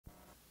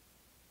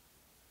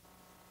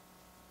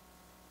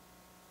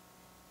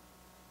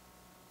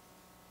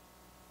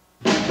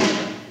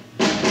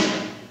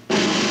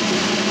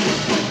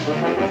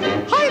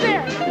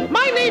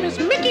is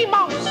Mickey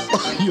Mouse.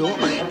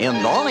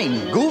 And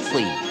I'm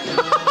Goofy.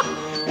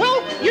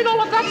 Well, you know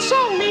what that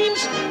song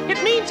means.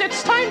 It means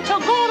it's time to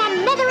go on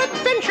another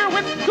adventure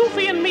with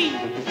Goofy and me.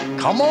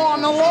 Come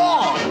on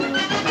along.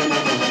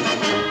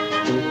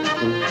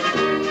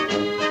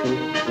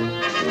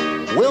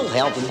 We'll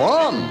have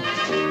fun.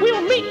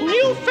 We'll meet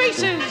new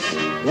faces.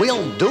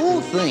 We'll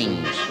do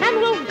things. And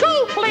we'll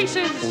go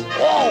places.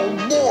 Oh,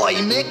 boy,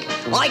 Mick.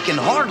 I can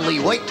hardly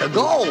wait to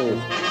go.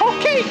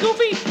 Okay,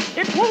 Goofy.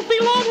 It won't be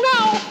long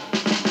now.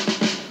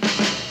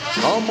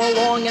 Come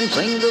along and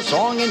sing the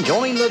song and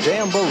join the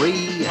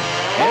jamboree.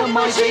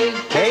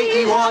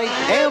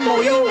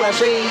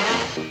 M-I-C-K-E-Y-M-O-U-S-E.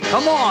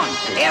 Come on,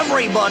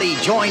 everybody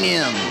join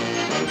in.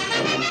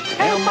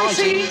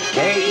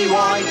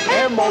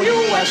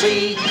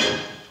 M-I-C-K-E-Y-M-O-U-S-E.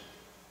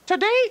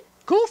 Today,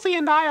 Goofy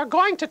and I are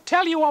going to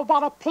tell you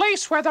about a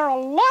place where there are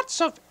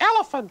lots of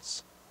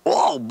elephants.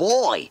 Oh,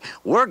 boy,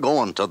 we're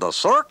going to the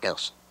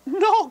circus.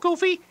 No,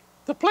 Goofy.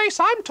 The place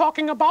I'm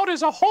talking about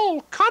is a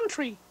whole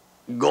country.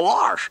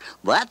 Gosh,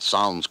 that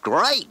sounds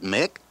great,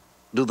 Mick.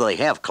 Do they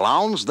have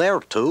clowns there,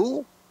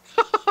 too?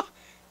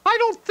 I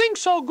don't think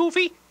so,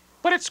 Goofy,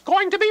 but it's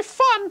going to be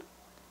fun.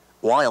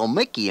 While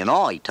Mickey and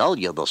I tell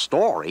you the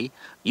story,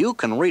 you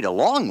can read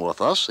along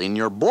with us in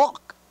your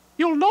book.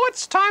 You'll know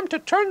it's time to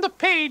turn the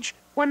page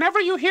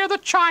whenever you hear the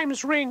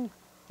chimes ring,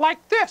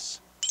 like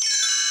this.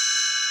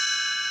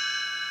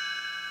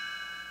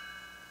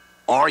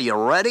 Are you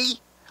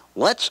ready?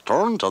 Let's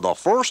turn to the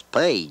first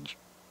page.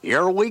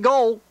 Here we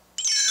go.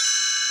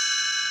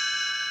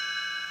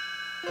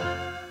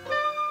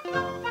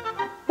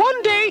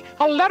 One day,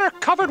 a letter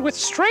covered with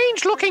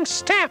strange-looking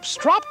stamps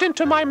dropped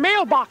into my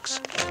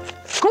mailbox.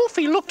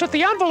 Goofy looked at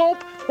the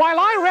envelope while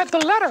I read the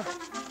letter.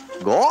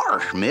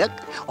 Gosh, Mick,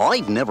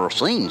 I've never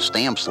seen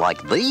stamps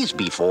like these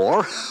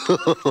before.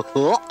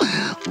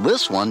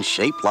 This one's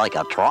shaped like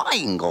a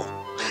triangle,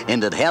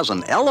 and it has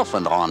an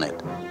elephant on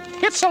it.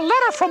 It's a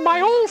letter from my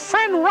old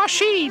friend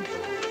Rashid.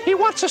 He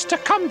wants us to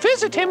come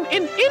visit him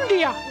in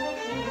India.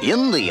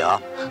 India?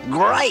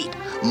 Great!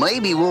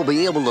 Maybe we'll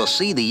be able to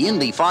see the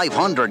Indy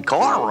 500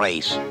 car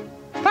race.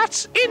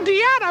 That's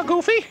Indiana,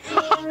 Goofy.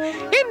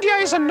 India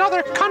is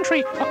another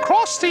country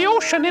across the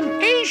ocean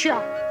in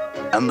Asia.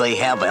 And they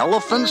have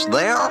elephants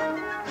there?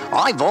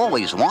 I've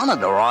always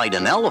wanted to ride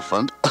an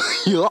elephant.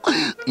 You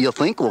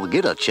think we'll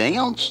get a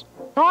chance?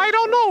 I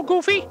don't know,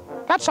 Goofy.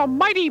 That's a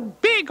mighty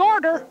big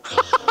order.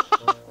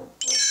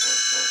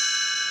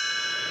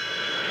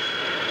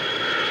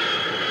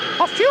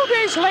 A few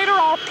days later,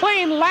 our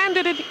plane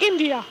landed in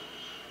India.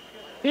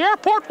 The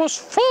airport was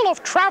full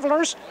of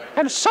travelers,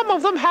 and some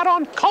of them had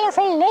on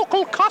colorful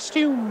local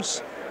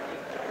costumes.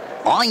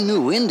 I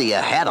knew India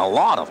had a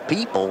lot of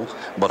people,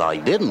 but I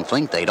didn't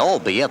think they'd all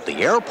be at the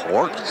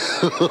airport.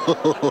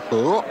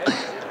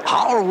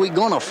 How are we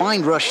going to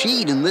find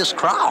Rashid in this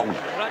crowd?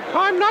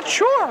 I'm not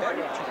sure.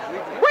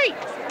 Wait,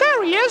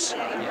 there he is.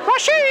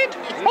 Rashid,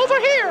 over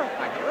here.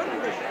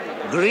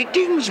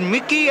 Greetings,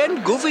 Mickey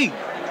and Goofy.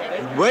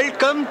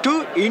 Welcome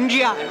to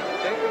India.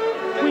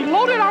 We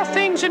loaded our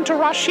things into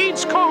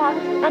Rashid's car,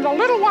 and a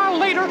little while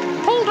later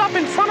pulled up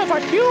in front of a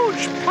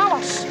huge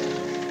palace.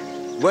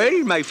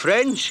 Well, my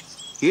friends,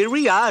 here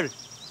we are.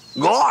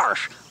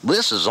 Gosh,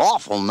 this is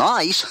awful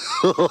nice.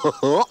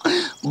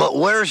 But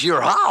where's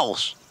your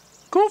house?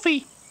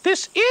 Goofy,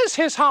 this is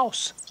his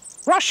house.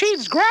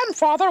 Rashid's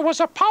grandfather was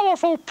a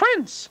powerful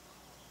prince.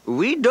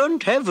 We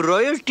don't have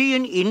royalty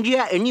in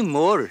India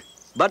anymore,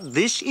 but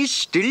this is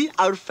still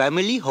our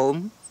family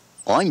home.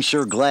 I'm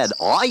sure glad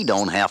I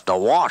don't have to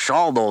wash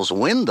all those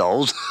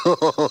windows.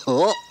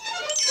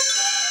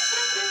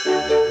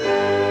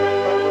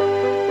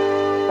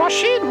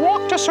 Rashid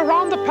walked us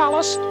around the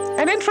palace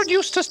and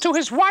introduced us to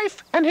his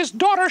wife and his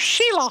daughter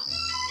Sheila.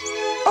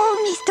 Oh,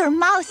 Mr.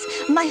 Mouse,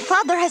 my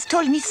father has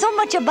told me so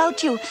much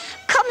about you.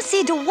 Come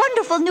see the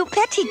wonderful new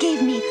pet he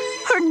gave me.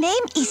 Her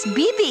name is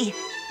Bibi.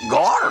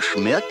 Gosh,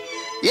 Mick,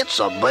 it's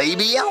a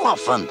baby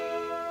elephant.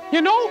 You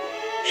know,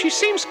 she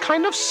seems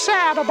kind of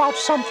sad about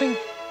something.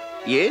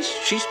 Yes,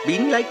 she's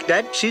been like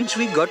that since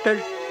we got her.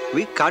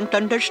 We can't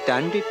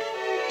understand it.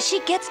 She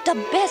gets the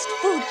best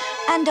food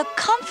and a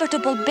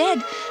comfortable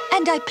bed,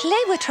 and I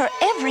play with her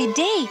every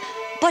day,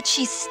 but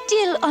she's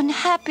still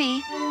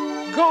unhappy.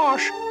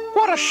 Gosh,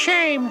 what a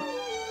shame.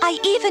 I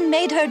even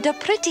made her the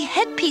pretty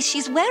headpiece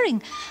she's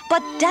wearing,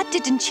 but that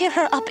didn't cheer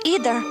her up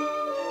either.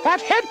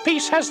 That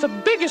headpiece has the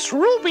biggest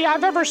ruby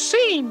I've ever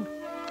seen.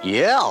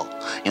 Yeah,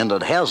 and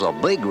it has a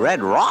big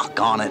red rock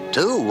on it,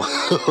 too.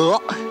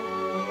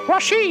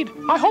 Rashid,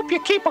 I hope you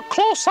keep a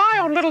close eye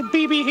on little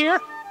Bibi here.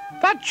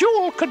 That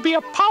jewel could be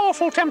a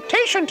powerful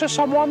temptation to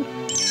someone.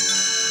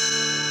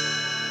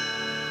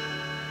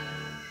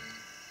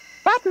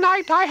 That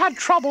night, I had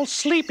trouble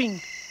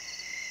sleeping.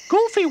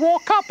 Goofy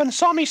woke up and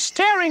saw me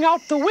staring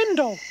out the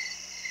window.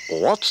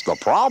 What's the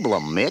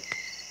problem, Mick?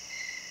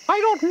 I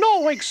don't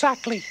know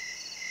exactly.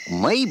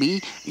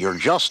 Maybe you're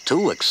just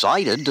too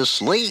excited to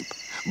sleep,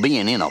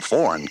 being in a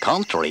foreign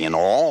country and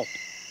all.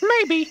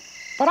 Maybe,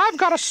 but I've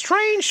got a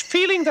strange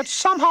feeling that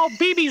somehow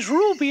Bibi's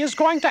ruby is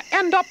going to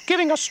end up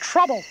giving us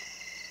trouble.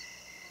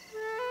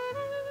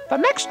 The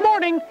next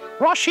morning,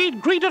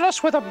 Rashid greeted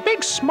us with a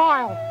big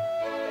smile.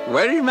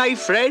 Well, my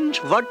friends,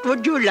 what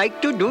would you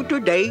like to do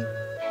today?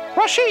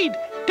 Rashid,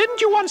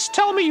 didn't you once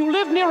tell me you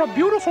live near a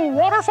beautiful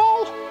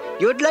waterfall?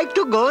 You'd like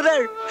to go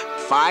there?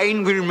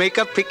 Fine, we'll make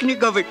a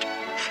picnic of it.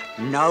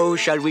 Now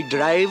shall we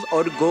drive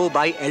or go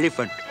by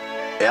elephant?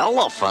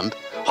 Elephant?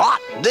 Hot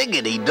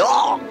diggity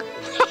dog!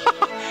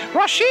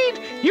 Rashid,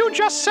 you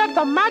just said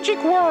the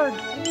magic word.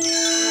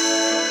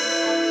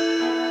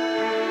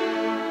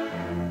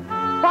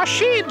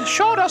 Rashid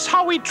showed us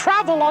how we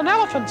travel on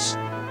elephants.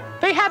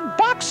 They had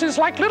boxes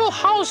like little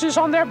houses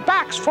on their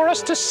backs for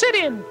us to sit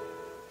in.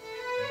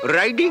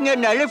 Riding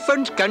an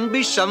elephant can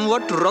be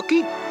somewhat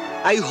rocky.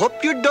 I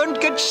hope you don't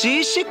get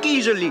seasick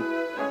easily.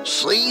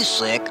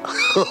 Seasick?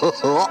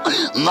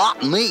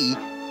 Not me.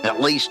 At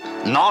least,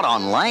 not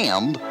on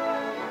land.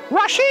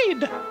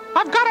 Rashid,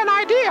 I've got an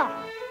idea.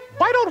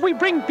 Why don't we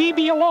bring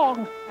Bibi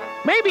along?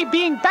 Maybe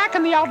being back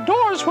in the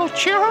outdoors will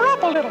cheer her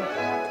up a little.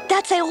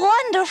 That's a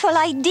wonderful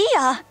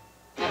idea.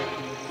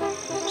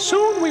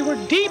 Soon we were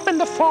deep in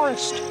the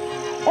forest.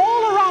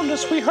 All around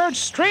us we heard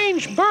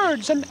strange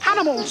birds and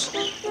animals.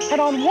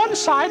 And on one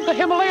side the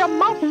Himalaya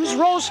mountains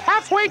rose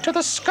halfway to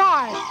the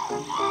sky.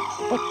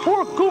 But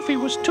poor Goofy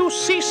was too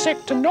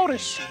seasick to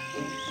notice.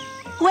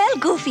 Well,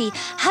 Goofy,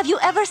 have you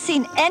ever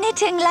seen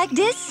anything like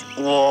this?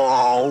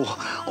 Whoa,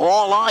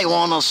 all I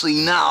want to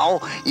see now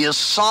is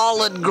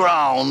solid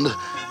ground.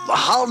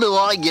 How do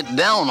I get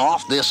down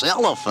off this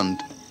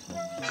elephant?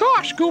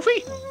 Gosh,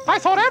 Goofy, I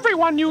thought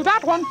everyone knew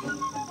that one.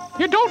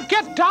 You don't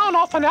get down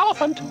off an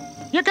elephant.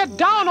 You get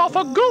down off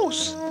a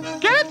goose.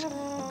 Get it?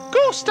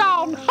 Goose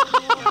down.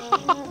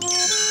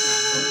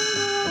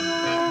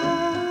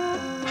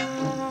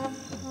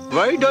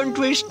 Why don't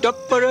we stop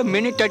for a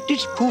minute at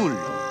this pool?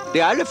 The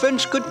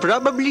elephants could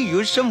probably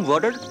use some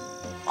water.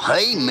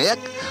 Hey, Mick,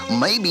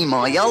 maybe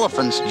my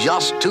elephant's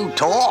just too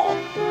tall.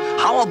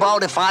 How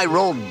about if I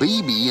rode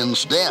Bibi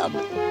instead?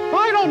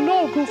 I don't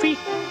know, Goofy.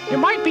 You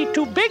might be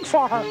too big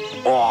for her.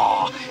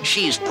 Aw,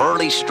 she's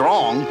pretty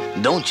strong,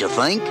 don't you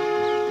think?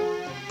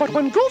 But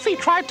when Goofy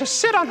tried to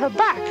sit on her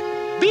back,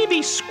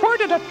 Bibi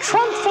squirted a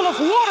trunk full of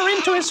water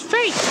into his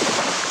face.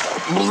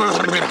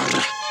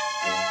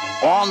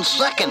 On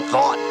second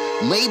thought,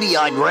 maybe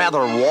I'd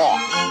rather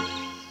walk.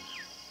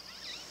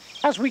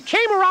 As we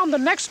came around the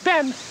next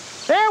bend,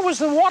 there was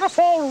the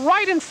waterfall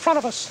right in front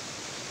of us.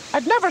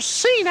 I'd never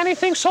seen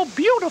anything so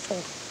beautiful.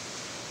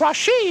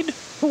 Rashid,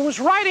 who was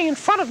riding in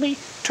front of me,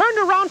 turned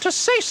around to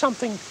say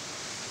something.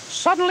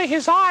 Suddenly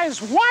his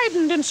eyes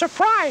widened in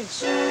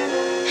surprise.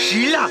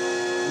 Sheila,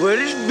 where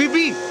is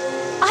Bibi?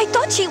 I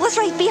thought she was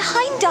right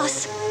behind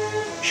us.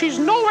 She's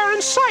nowhere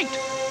in sight.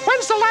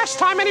 When's the last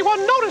time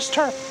anyone noticed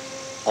her?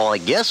 I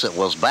guess it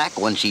was back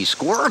when she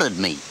squirted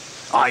me.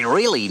 I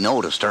really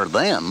noticed her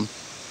then.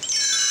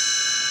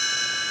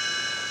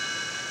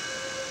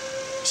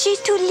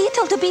 She's too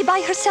little to be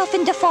by herself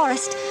in the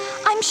forest.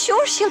 I'm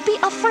sure she'll be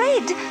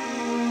afraid.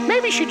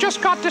 Maybe she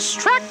just got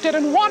distracted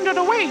and wandered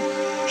away.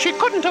 She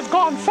couldn't have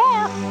gone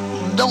far.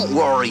 Don't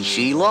worry,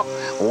 Sheila.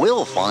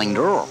 We'll find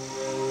her.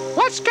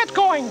 Let's get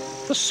going.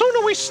 The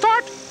sooner we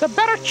start, the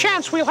better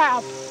chance we'll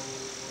have.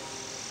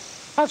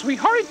 As we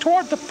hurried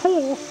toward the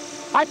pool,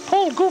 I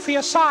pulled Goofy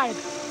aside.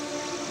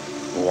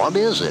 What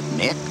is it,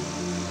 Nick?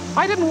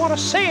 I didn't want to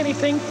say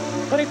anything,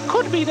 but it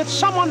could be that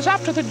someone's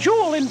after the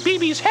jewel in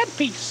Bibi's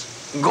headpiece.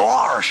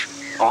 Gosh,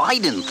 I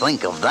didn't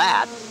think of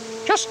that.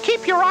 Just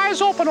keep your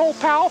eyes open, old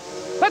pal.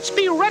 Let's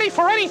be ready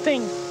for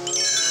anything.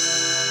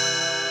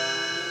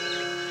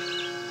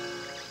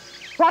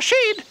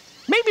 Rashid,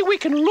 maybe we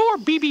can lure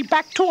Bibi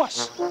back to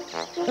us.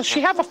 Does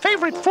she have a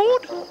favorite food?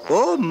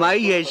 Oh my,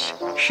 yes.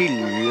 She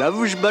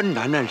loves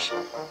bananas.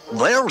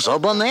 There's a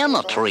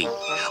banana tree.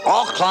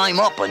 I'll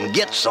climb up and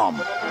get some.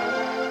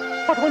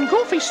 But when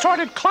Goofy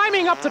started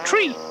climbing up the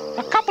tree,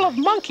 a couple of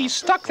monkeys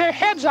stuck their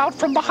heads out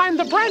from behind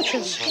the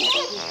branches.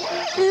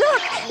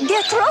 Look,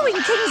 they're throwing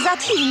things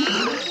at him.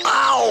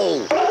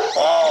 Ow!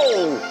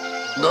 Oh!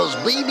 Does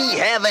Bibi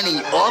have any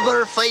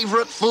other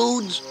favorite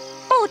foods?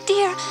 Oh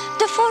dear,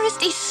 the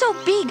forest is so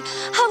big.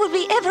 How will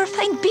we ever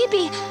find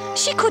Bibi?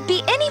 She could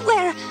be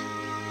anywhere.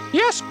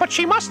 Yes, but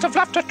she must have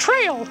left a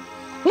trail.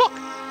 Look,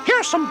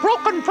 here's some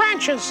broken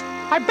branches.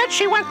 I bet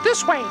she went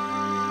this way.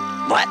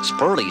 That's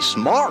pretty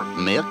smart,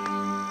 Mick.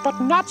 But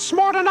not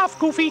smart enough,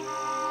 Goofy.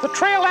 The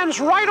trail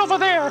ends right over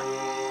there.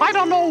 I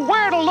don't know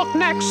where to look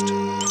next.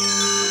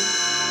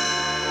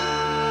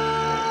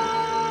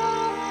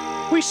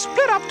 We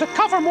split up to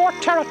cover more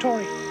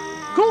territory.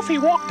 Goofy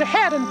walked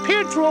ahead and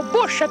peered through a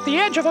bush at the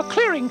edge of a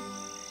clearing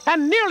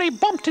and nearly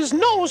bumped his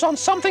nose on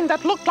something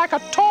that looked like a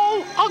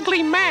tall,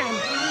 ugly man.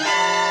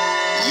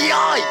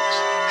 Yikes!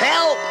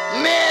 Help,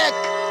 Mick!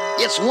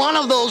 It's one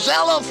of those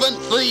elephant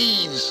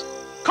thieves.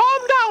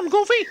 Calm down,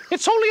 Goofy.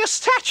 It's only a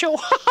statue.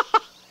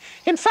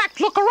 In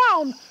fact, look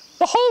around.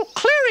 The whole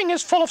clearing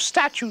is full of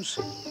statues.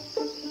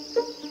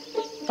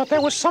 But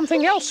there was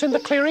something else in the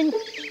clearing.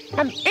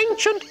 An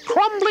ancient,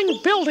 crumbling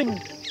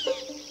building.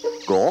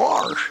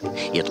 Gosh,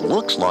 it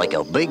looks like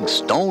a big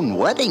stone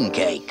wedding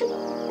cake.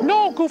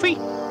 No, Goofy.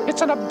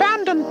 It's an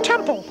abandoned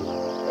temple.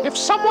 If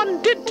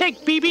someone did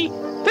take Bibi,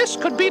 this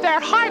could be their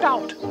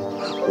hideout.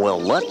 Well,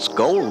 let's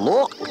go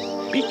look.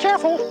 Be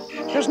careful.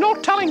 There's no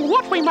telling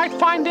what we might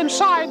find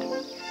inside.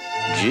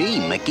 Gee,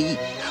 Mickey,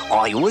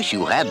 I wish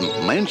you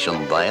hadn't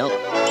mentioned that.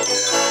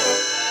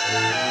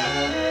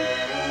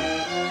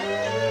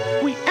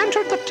 We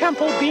entered the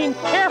temple being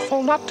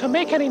careful not to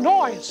make any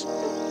noise.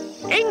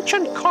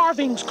 Ancient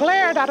carvings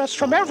glared at us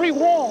from every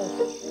wall.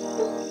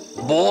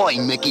 Boy,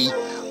 Mickey,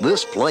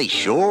 this place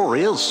sure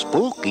is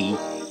spooky.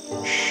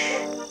 Shh.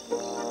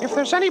 If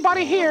there's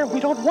anybody here, we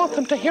don't want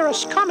them to hear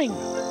us coming.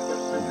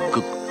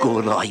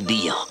 Good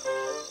idea.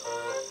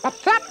 At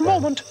that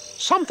moment,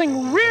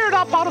 something reared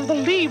up out of the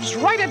leaves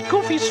right at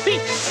Goofy's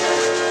feet.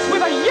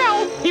 With a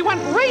yell, he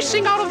went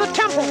racing out of the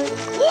temple.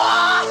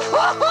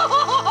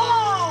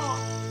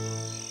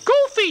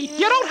 Goofy,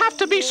 you don't have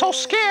to be so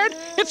scared.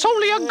 It's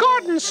only a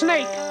garden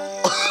snake.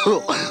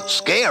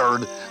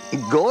 Scared?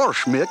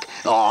 Gosh, Mick,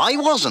 I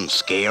wasn't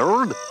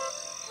scared.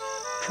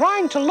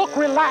 Trying to look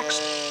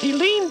relaxed, he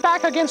leaned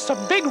back against a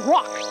big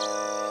rock.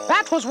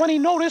 That was when he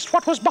noticed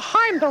what was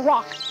behind the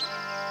rock.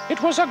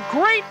 It was a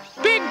great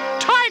big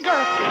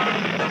tiger.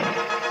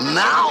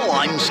 Now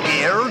I'm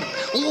scared.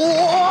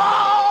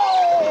 Whoa!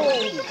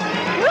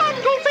 Run,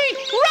 Goofy,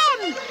 run!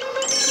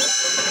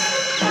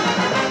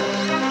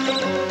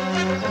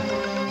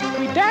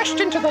 We dashed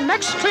into the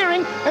next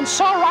clearing and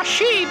saw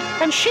Rashid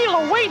and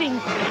Sheila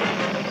waiting.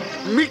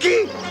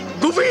 Mickey,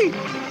 Goofy,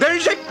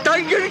 there's a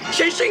tiger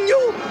chasing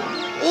you.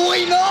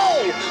 We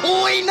know!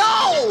 We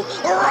know!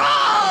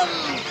 Run!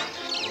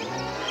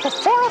 The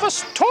four of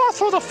us tore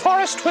through the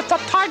forest with the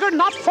tiger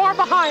not far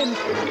behind.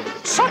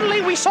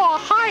 Suddenly we saw a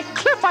high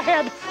cliff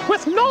ahead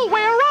with no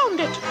way around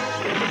it.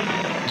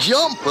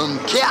 Jumping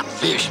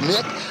catfish,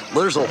 Mick.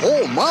 There's a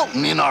whole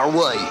mountain in our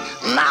way.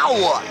 Now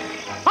what?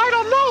 I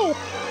don't know.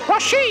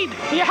 Rashid,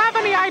 do you have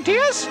any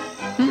ideas?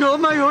 No,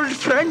 my old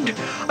friend.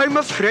 I'm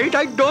afraid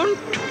I don't.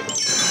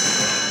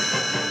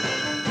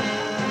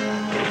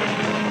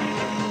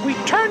 We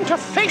turned to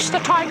face the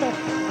tiger.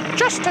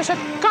 Just as it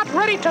got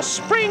ready to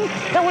spring,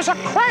 there was a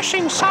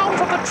crashing sound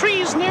from the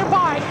trees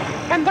nearby,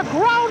 and the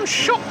ground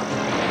shook.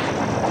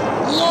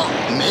 Look,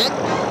 Mick.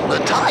 The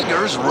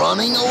tiger's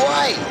running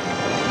away.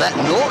 That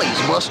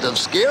noise must have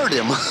scared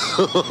him.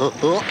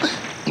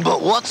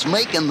 But what's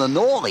making the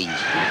noise?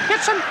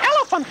 It's an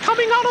elephant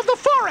coming out of the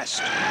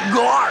forest.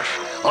 Gosh,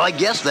 I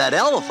guess that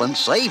elephant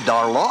saved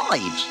our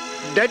lives.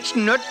 That's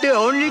not the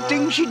only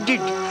thing she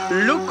did.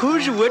 Look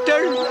who's with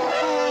her.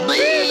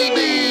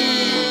 Bibi!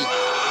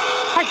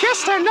 I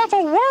guess there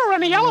never were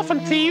any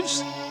elephant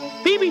thieves.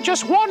 Bibi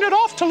just wandered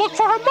off to look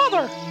for her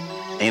mother.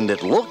 And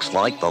it looks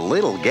like the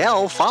little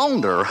gal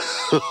found her.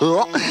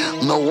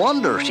 No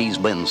wonder she's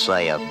been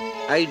sad.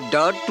 I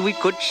doubt we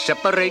could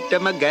separate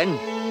them again.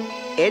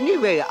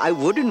 Anyway, I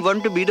wouldn't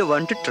want to be the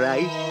one to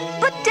try.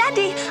 But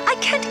Daddy, I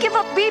can't give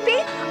up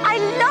Bibi. I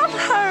love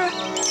her.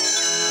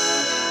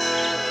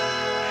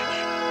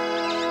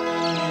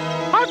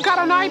 I've got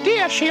an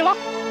idea, Sheila.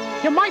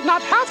 You might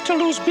not have to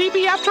lose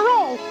Bibi after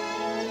all.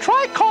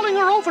 Try calling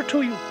her over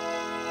to you.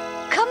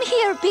 Come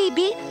here,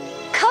 Bibi.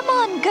 Come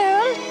on,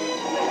 girl.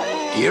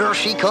 Here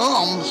she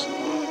comes.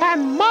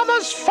 And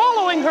Mama's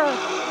following her.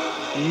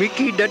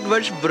 Mickey, that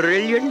was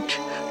brilliant.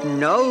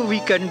 Now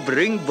we can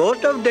bring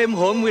both of them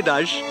home with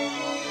us.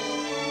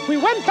 We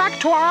went back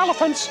to our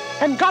elephants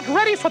and got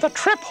ready for the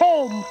trip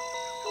home.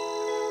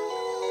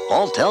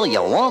 I'll tell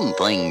you one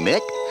thing,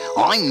 Mick.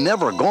 I'm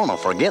never gonna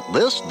forget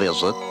this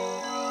visit.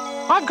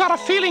 I've got a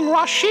feeling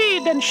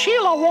Rashid and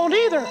Sheila won't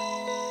either.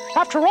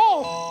 After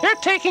all, they're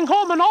taking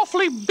home an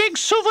awfully big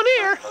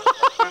souvenir.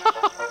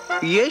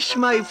 Yes,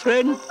 my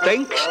friend,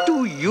 thanks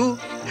to you.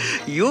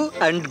 You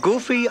and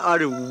Goofy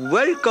are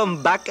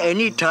welcome back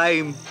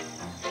anytime.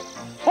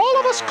 All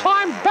of us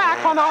climbed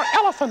back on our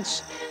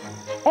elephants.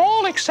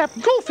 All except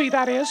Goofy,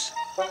 that is.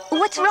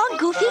 What's wrong,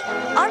 Goofy?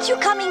 Aren't you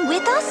coming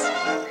with us?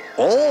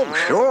 Oh,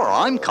 sure,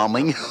 I'm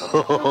coming.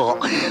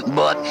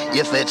 But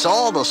if it's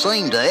all the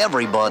same to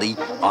everybody,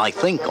 I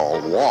think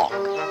I'll walk.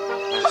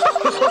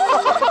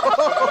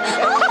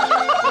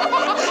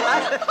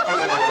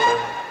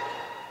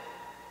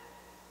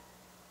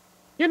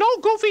 You know,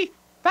 Goofy,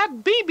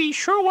 that Bibi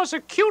sure was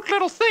a cute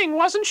little thing,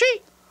 wasn't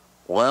she?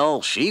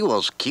 Well, she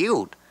was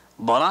cute,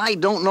 but I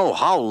don't know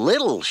how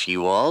little she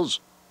was.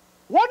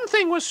 One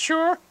thing was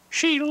sure,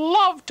 she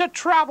loved to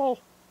travel.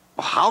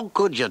 How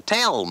could you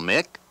tell,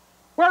 Mick?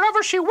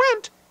 Wherever she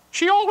went,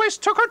 she always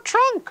took her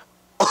trunk.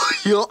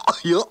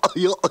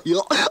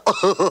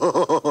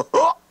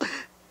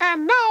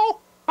 And now,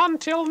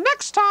 until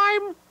next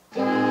time.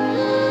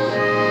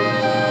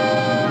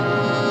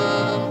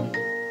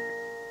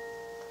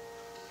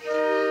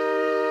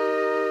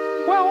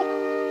 Well,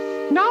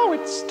 now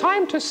it's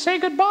time to say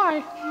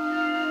goodbye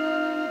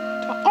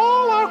to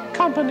all our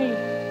company.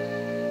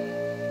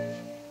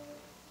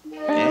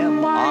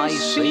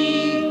 M-I-C.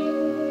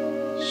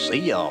 See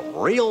ya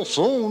real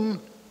soon.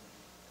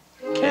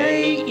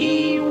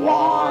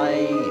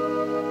 K-E-Y.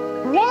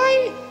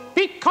 Why?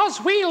 Because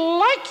we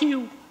like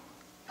you.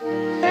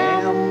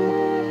 M-O.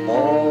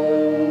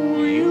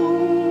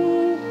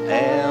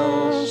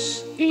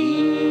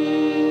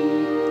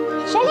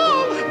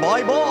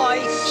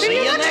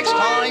 next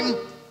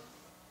time.